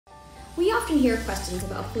We often hear questions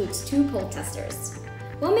about Fluke's two-pole testers.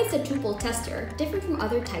 What makes a two-pole tester different from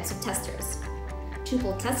other types of testers?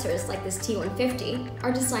 Two-pole testers like this T150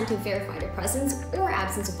 are designed to verify the presence or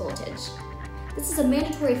absence of voltage. This is a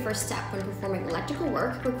mandatory first step when performing electrical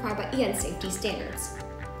work required by EN safety standards.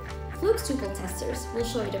 Fluke's two-pole testers will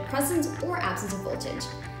show you the presence or absence of voltage,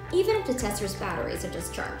 even if the tester's batteries are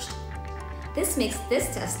discharged. This makes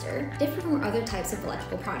this tester different from other types of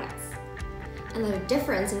electrical products. Another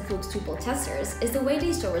difference in Fluke's two-pole testers is the way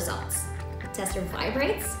they show results. The tester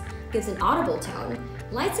vibrates, gives an audible tone,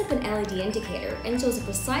 lights up an LED indicator, and shows a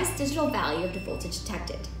precise digital value of the voltage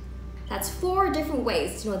detected. That's 4 different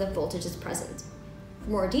ways to know that voltage is present. For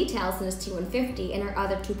more details on this T150 and our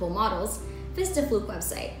other two-pole models, visit the Fluke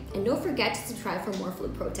website, and don't forget to subscribe for more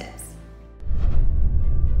Fluke Pro tips.